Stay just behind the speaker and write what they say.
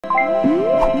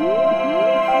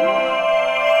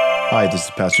Hi, this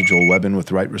is Pastor Joel Webbin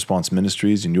with Right Response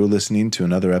Ministries, and you're listening to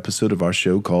another episode of our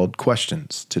show called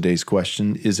Questions. Today's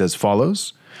question is as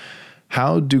follows: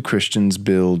 how do Christians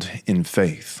build in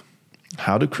faith?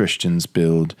 How do Christians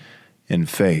build in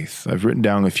faith? I've written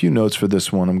down a few notes for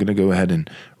this one. I'm going to go ahead and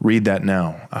read that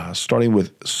now, starting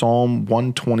with Psalm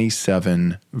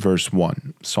 127, verse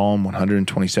 1. Psalm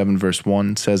 127, verse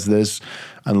 1 says this: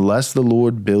 "Unless the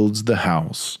Lord builds the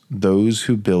house, those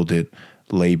who build it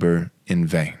labor in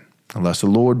vain." Unless the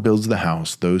Lord builds the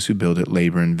house, those who build it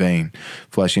labor in vain.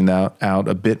 Fleshing that out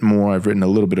a bit more, I've written a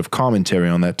little bit of commentary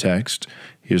on that text.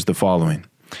 Here's the following: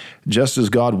 just as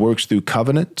God works through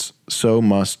covenants, so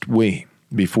must we.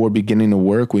 Before beginning a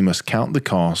work, we must count the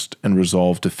cost and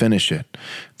resolve to finish it.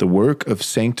 The work of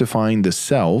sanctifying the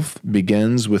self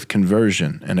begins with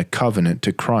conversion and a covenant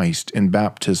to Christ in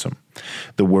baptism.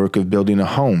 The work of building a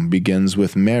home begins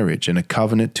with marriage and a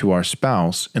covenant to our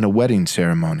spouse in a wedding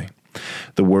ceremony.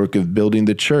 The work of building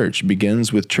the church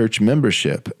begins with church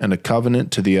membership and a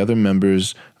covenant to the other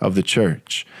members of the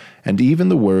church. And even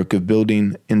the work of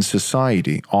building in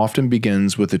society often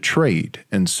begins with a trade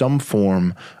and some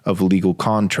form of legal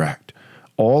contract.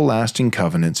 All lasting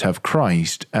covenants have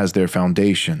Christ as their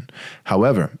foundation.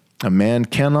 However, a man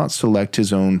cannot select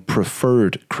his own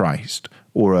preferred Christ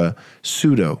or a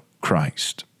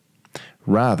pseudo-Christ.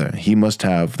 Rather, he must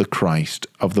have the Christ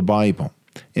of the Bible.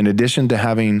 In addition to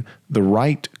having the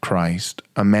right Christ,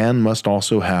 a man must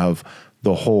also have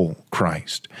the whole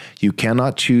Christ. You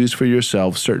cannot choose for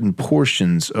yourself certain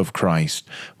portions of Christ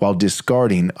while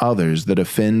discarding others that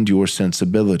offend your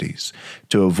sensibilities.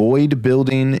 To avoid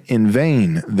building in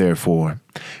vain, therefore,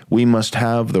 we must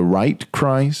have the right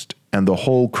Christ and the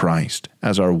whole Christ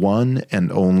as our one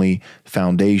and only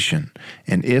foundation.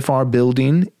 And if our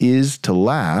building is to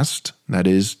last, that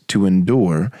is, to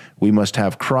endure, we must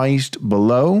have Christ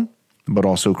below, but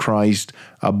also Christ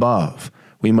above.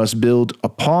 We must build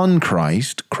upon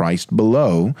Christ, Christ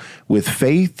below, with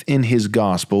faith in his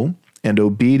gospel and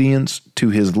obedience to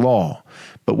his law.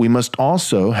 But we must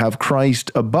also have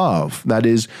Christ above, that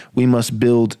is, we must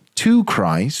build to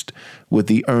Christ with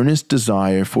the earnest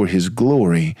desire for his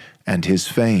glory and his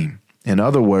fame. In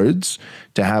other words,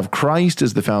 to have Christ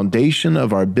as the foundation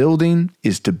of our building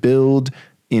is to build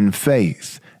in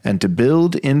faith. And to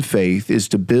build in faith is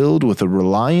to build with a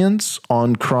reliance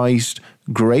on Christ's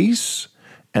grace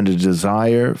and a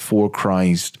desire for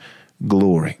Christ's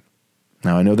glory.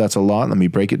 Now, I know that's a lot. Let me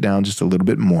break it down just a little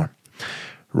bit more.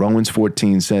 Romans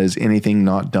 14 says, anything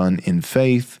not done in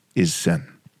faith is sin.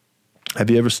 Have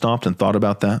you ever stopped and thought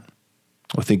about that?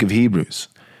 Or think of Hebrews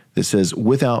that says,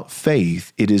 without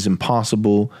faith, it is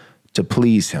impossible to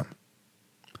please him.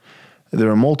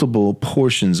 There are multiple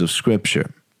portions of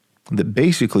Scripture that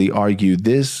basically argue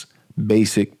this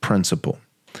basic principle,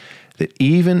 that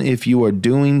even if you are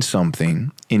doing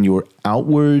something in your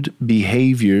outward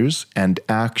behaviors and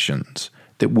actions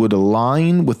that would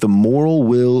align with the moral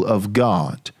will of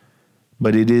God,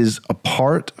 but it is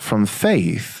apart from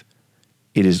faith,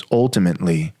 it is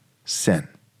ultimately sin.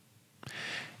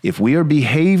 If we are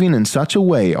behaving in such a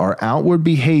way, our outward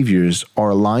behaviors are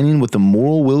aligning with the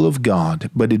moral will of God,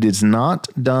 but it is not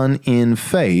done in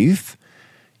faith,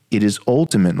 it is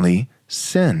ultimately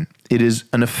sin. It is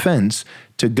an offense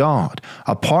to God.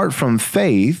 Apart from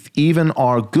faith, even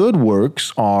our good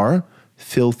works are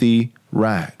filthy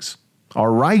rags.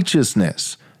 Our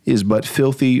righteousness is but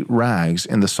filthy rags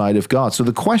in the sight of God. So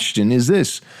the question is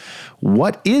this: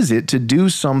 what is it to do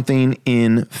something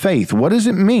in faith? What does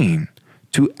it mean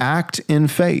to act in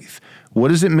faith? What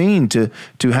does it mean to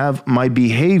have my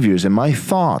behaviors and my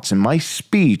thoughts and my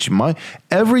speech, my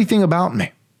everything about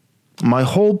me, my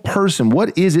whole person?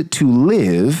 What is it to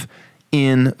live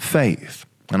in faith?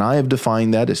 And I have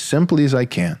defined that as simply as I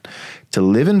can. To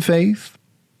live in faith,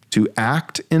 to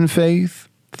act in faith,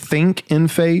 think in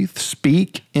faith,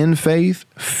 speak in faith,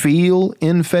 feel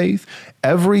in faith.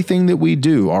 Everything that we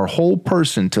do, our whole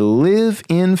person, to live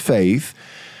in faith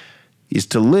is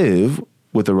to live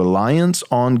with a reliance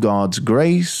on God's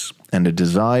grace and a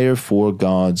desire for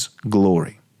God's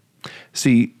glory.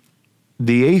 See,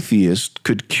 the atheist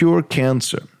could cure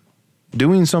cancer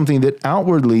doing something that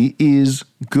outwardly is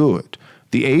good.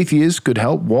 The atheist could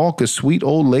help walk a sweet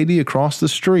old lady across the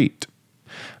street.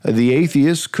 The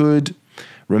atheist could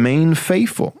remain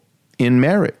faithful in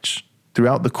marriage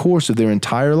throughout the course of their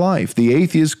entire life. The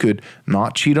atheist could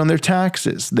not cheat on their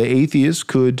taxes. The atheist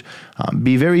could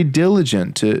be very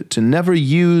diligent to never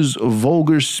use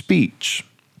vulgar speech.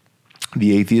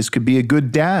 The atheist could be a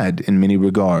good dad in many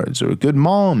regards, or a good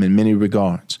mom in many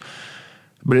regards.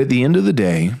 But at the end of the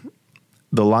day,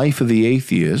 the life of the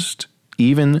atheist,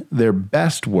 even their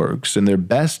best works and their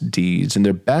best deeds and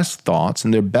their best thoughts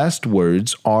and their best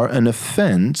words are an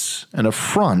offense, an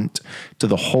affront to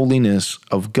the holiness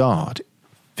of God.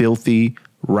 Filthy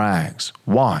rags.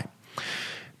 Why?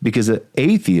 Because an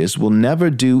atheist will never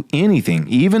do anything,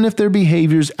 even if their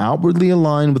behaviors outwardly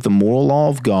align with the moral law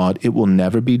of God, it will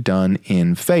never be done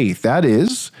in faith. That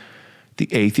is,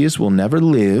 the atheist will never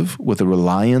live with a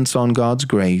reliance on God's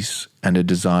grace and a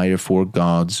desire for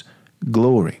God's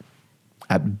glory.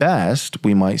 At best,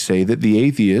 we might say that the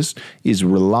atheist is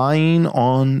relying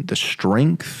on the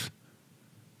strength,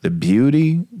 the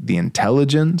beauty, the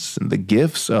intelligence, and the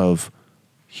gifts of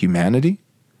humanity,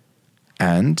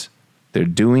 and they're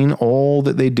doing all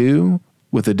that they do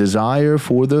with a desire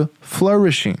for the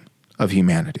flourishing of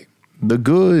humanity, the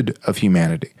good of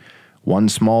humanity. One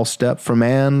small step for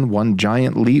man, one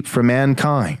giant leap for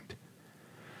mankind.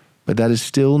 But that is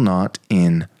still not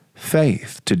in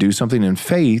faith. To do something in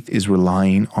faith is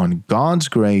relying on God's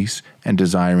grace and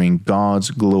desiring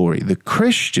God's glory. The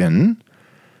Christian,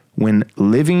 when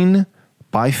living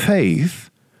by faith,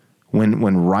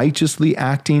 when righteously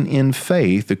acting in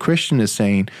faith, the Christian is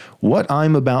saying, what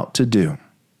I'm about to do,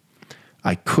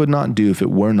 I could not do if it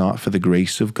were not for the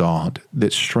grace of God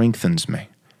that strengthens me,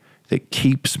 that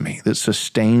keeps me, that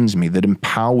sustains me, that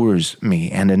empowers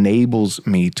me and enables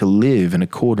me to live in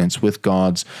accordance with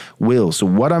God's will. So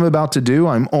what I'm about to do,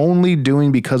 I'm only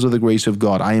doing because of the grace of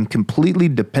God. I am completely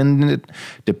dependent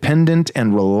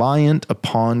and reliant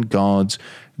upon God's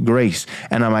grace.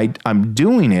 And I'm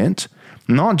doing it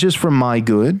not just for my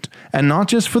good and not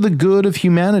just for the good of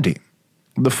humanity,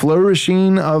 the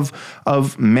flourishing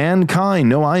of mankind.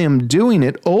 No, I am doing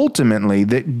it ultimately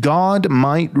that God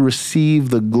might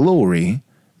receive the glory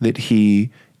that he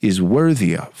is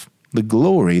worthy of, the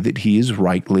glory that he is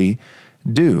rightly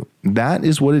due. That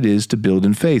is what it is to build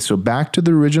in faith. So back to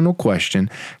the original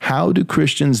question, how do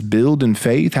Christians build in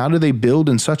faith? How do they build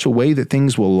in such a way that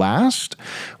things will last?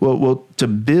 Well, to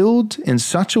build in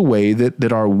such a way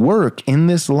that our work in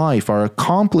this life, our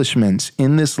accomplishments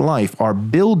in this life, our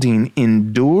building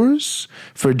endures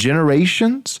for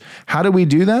generations. How do we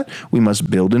do that? We must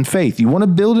build in faith. You want to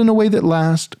build in a way that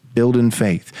lasts? Build in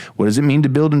faith. What does it mean to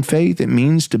build in faith? It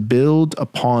means to build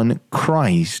upon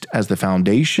Christ as the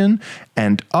foundation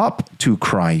and up to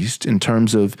Christ in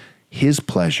terms of his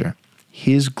pleasure,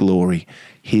 his glory,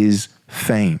 his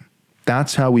fame.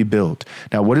 That's how we build.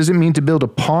 Now, what does it mean to build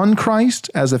upon Christ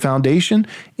as a foundation?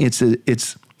 It's a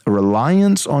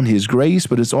reliance on his grace,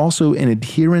 but it's also an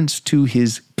adherence to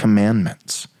his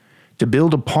commandments. To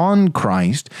build upon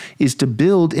Christ is to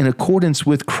build in accordance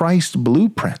with Christ's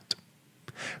blueprint,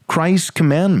 Christ's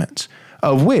commandments,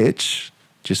 of which,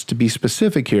 just to be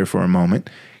specific here for a moment,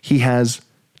 he has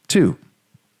two.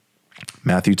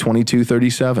 Matthew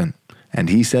 22:37, and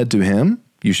he said to him,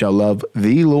 you shall love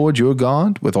the Lord your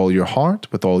God with all your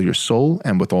heart, with all your soul,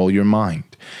 and with all your mind.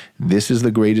 This is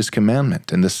the greatest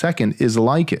commandment, and the second is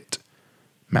like it.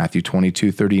 Matthew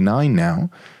 22:39 now,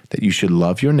 that you should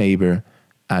love your neighbor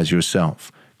as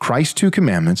yourself. Christ's two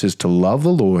commandments is to love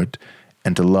the Lord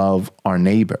and to love our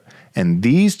neighbor. And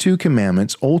these two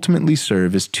commandments ultimately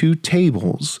serve as two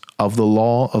tables of the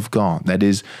law of God. That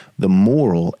is, the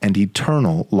moral and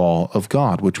eternal law of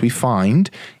God, which we find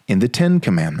in the 10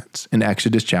 Commandments in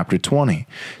Exodus chapter 20.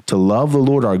 To love the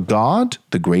Lord our God,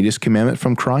 the greatest commandment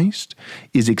from Christ,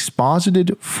 is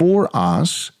exposited for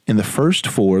us in the first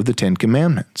 4 of the 10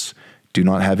 Commandments. Do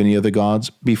not have any other gods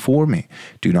before me.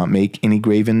 Do not make any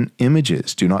graven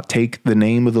images. Do not take the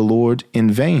name of the Lord in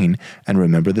vain, and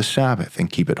remember the Sabbath and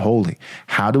keep it holy.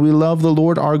 How do we love the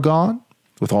Lord our God?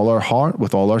 With all our heart,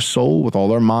 with all our soul, with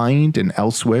all our mind, and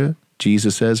elsewhere,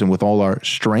 Jesus says, and with all our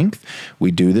strength.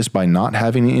 We do this by not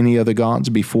having any other gods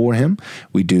before him.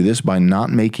 We do this by not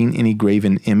making any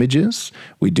graven images.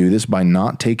 We do this by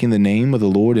not taking the name of the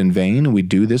Lord in vain. And we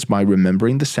do this by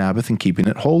remembering the Sabbath and keeping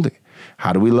it holy.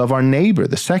 How do we love our neighbor?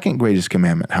 The second greatest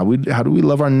commandment. How do we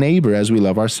love our neighbor as we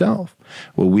love ourselves?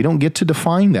 Well, we don't get to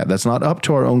define that. That's not up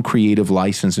to our own creative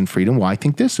license and freedom. Well, I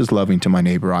think this is loving to my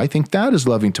neighbor. I think that is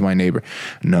loving to my neighbor.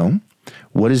 No.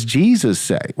 What does Jesus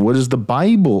say? What does the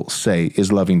Bible say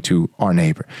is loving to our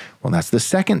neighbor? Well, that's the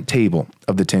second table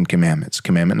of the 10 Commandments.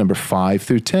 Commandment number 5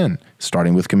 through 10.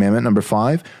 Starting with commandment number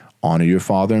 5, honor your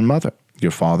father and mother.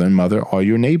 Your father and mother are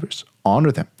your neighbors.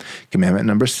 Honor them. Commandment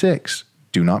number 6,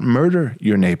 do not murder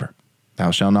your neighbor.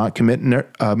 Thou shalt not commit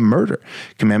murder.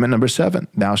 Commandment number 7,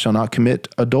 thou shalt not commit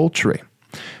adultery.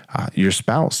 Your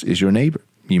spouse is your neighbor.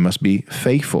 You must be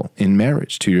faithful in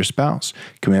marriage to your spouse.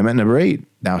 Commandment number 8,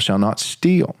 thou shalt not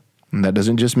steal. And that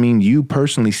doesn't just mean you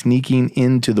personally sneaking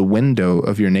into the window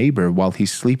of your neighbor while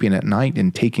he's sleeping at night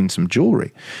and taking some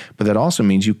jewelry, but that also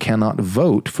means you cannot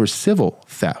vote for civil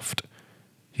theft.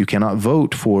 You cannot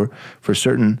vote for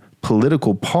certain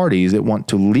political parties that want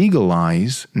to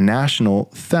legalize national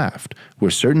theft, where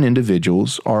certain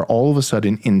individuals are all of a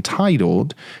sudden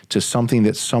entitled to something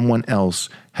that someone else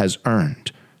has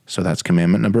earned. So that's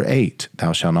commandment number 8,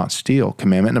 thou shalt not steal.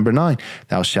 Commandment number 9,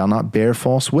 thou shalt not bear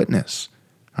false witness.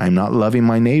 I am not loving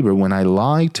my neighbor when I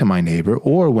lie to my neighbor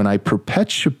or when I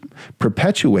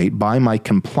perpetuate by my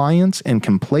compliance and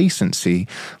complacency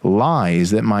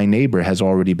lies that my neighbor has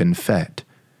already been fed,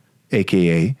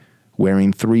 aka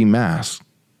wearing 3 masks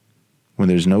when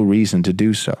there's no reason to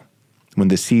do so. When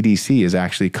the CDC has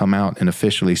actually come out and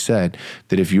officially said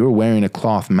that if you're wearing a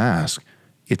cloth mask,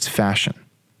 it's fashion.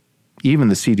 Even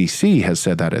the CDC has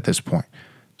said that at this point.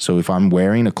 So if I'm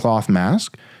wearing a cloth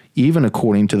mask, even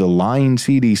according to the lying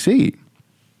CDC,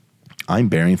 I'm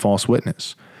bearing false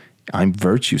witness. I'm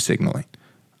virtue signaling.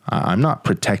 I'm not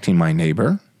protecting my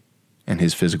neighbor and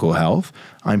his physical health.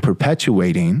 I'm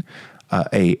perpetuating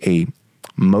a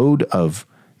mode of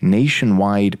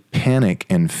nationwide panic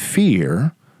and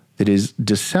fear that is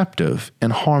deceptive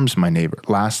and harms my neighbor.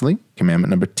 Lastly, commandment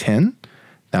number 10,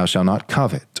 thou shalt not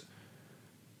covet.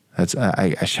 That's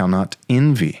I shall not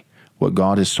envy what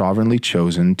God has sovereignly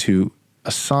chosen to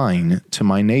assign to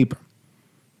my neighbor.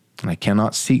 And I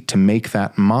cannot seek to make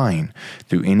that mine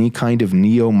through any kind of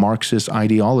neo-Marxist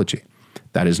ideology.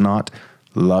 That is not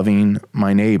loving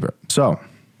my neighbor. So,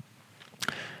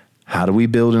 how do we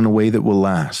build in a way that will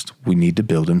last? We need to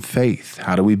build in faith.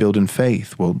 How do we build in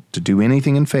faith? Well, to do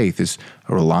anything in faith is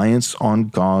a reliance on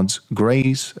God's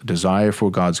grace, a desire for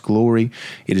God's glory.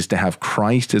 It is to have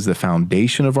Christ as the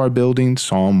foundation of our building.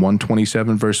 Psalm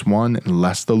 127 verse 1,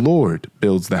 unless the Lord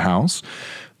builds the house,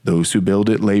 those who build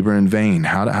it labor in vain.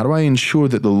 How do I ensure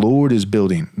that the Lord is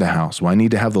building the house? Well, I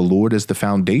need to have the Lord as the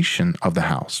foundation of the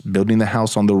house, building the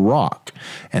house on the rock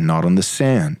and not on the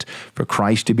sand. For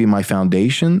Christ to be my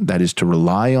foundation, that is to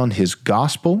rely on his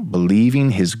gospel,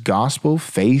 believing his gospel,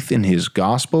 faith in his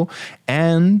gospel,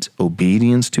 and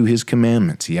obedience to his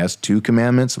commandments. He has 2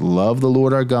 commandments: love the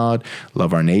Lord our God,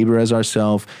 love our neighbor as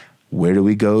ourselves. Where do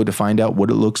we go to find out what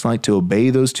it looks like to obey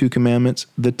those 2 commandments?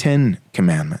 The 10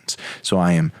 commandments. So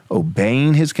I am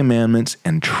obeying his commandments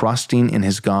and trusting in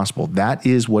his gospel. That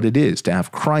is what it is, to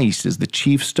have Christ as the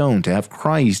chief stone, to have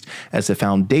Christ as the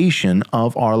foundation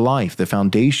of our life, the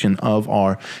foundation of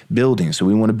our building. So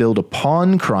we want to build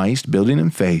upon Christ, building in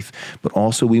faith, but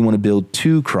also we want to build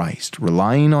to Christ,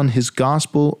 relying on his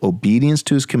gospel, obedience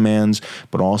to his commands,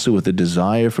 but also with a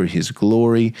desire for his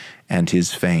glory and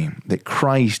his fame. That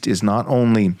Christ is not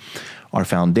only our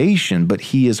foundation, but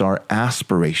he is our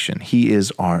aspiration. He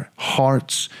is our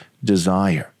heart's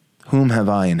desire. Whom have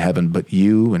I in heaven but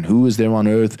you, and who is there on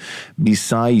earth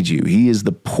beside you? He is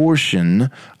the portion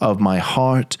of my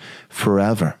heart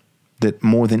forever. That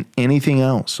more than anything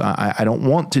else, I don't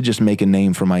want to just make a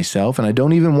name for myself, and I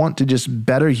don't even want to just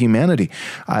better humanity.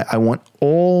 I want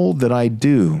all that I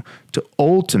do to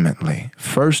ultimately,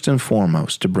 first and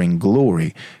foremost, to bring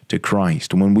glory to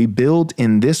Christ. When we build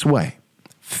in this way,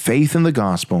 faith in the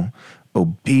gospel,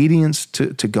 obedience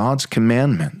to God's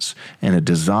commandments, and a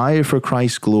desire for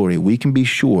Christ's glory, we can be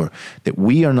sure that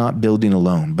we are not building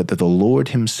alone, but that the Lord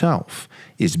himself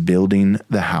is building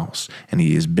the house, and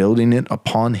he is building it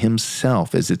upon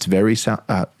himself as its very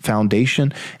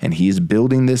foundation, and he is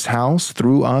building this house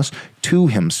through us to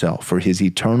himself for his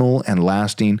eternal and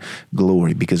lasting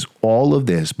glory, because all of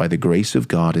this, by the grace of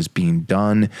God, is being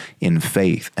done in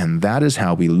faith. And that is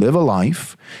how we live a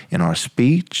life in our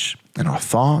speech, in our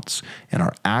thoughts, in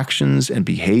our actions and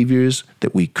behaviors,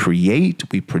 that we create,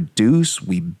 we produce,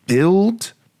 we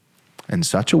build in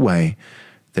such a way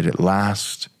that it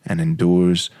lasts and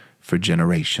endures for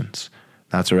generations.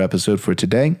 That's our episode for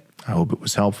today. I hope it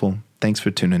was helpful. Thanks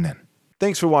for tuning in.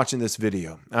 Thanks for watching this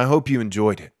video. I hope you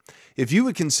enjoyed it. If you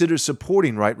would consider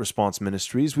supporting Right Response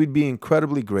Ministries, we'd be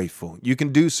incredibly grateful. You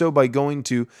can do so by going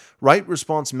to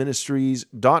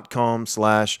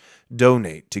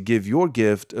rightresponseministries.com/donate to give your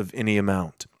gift of any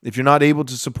amount. If you're not able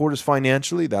to support us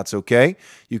financially, that's okay.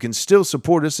 You can still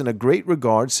support us in a great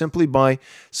regard simply by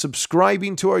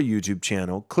subscribing to our YouTube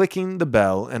channel, clicking the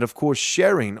bell, and of course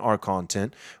sharing our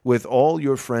content with all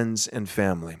your friends and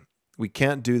family. We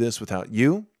can't do this without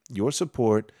you, your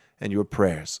support, and your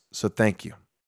prayers. So thank you.